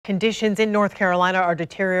Conditions in North Carolina are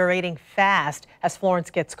deteriorating fast as Florence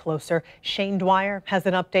gets closer. Shane Dwyer has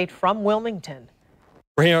an update from Wilmington.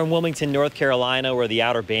 We're here in Wilmington, North Carolina, where the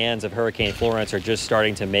outer bands of Hurricane Florence are just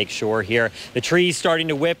starting to make shore here. The trees starting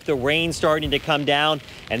to whip, the rain starting to come down,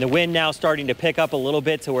 and the wind now starting to pick up a little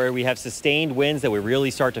bit to where we have sustained winds that we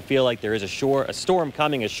really start to feel like there is a storm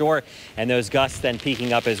coming ashore, and those gusts then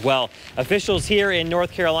peaking up as well. Officials here in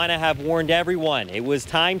North Carolina have warned everyone it was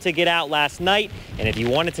time to get out last night, and if you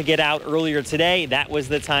wanted to get out earlier today, that was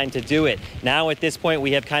the time to do it. Now at this point,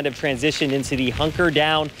 we have kind of transitioned into the hunker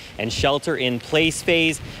down and shelter in place phase.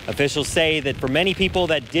 Officials say that for many people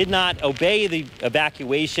that did not obey the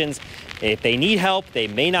evacuations, if they need help, they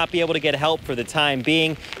may not be able to get help for the time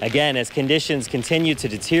being. Again, as conditions continue to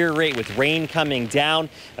deteriorate with rain coming down,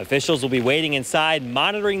 officials will be waiting inside,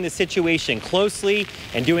 monitoring the situation closely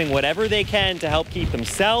and doing whatever they can to help keep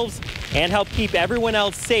themselves and help keep everyone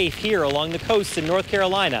else safe here along the coast in North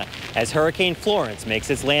Carolina as Hurricane Florence makes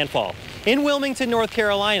its landfall. In Wilmington, North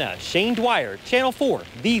Carolina, Shane Dwyer, Channel 4,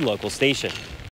 the local station.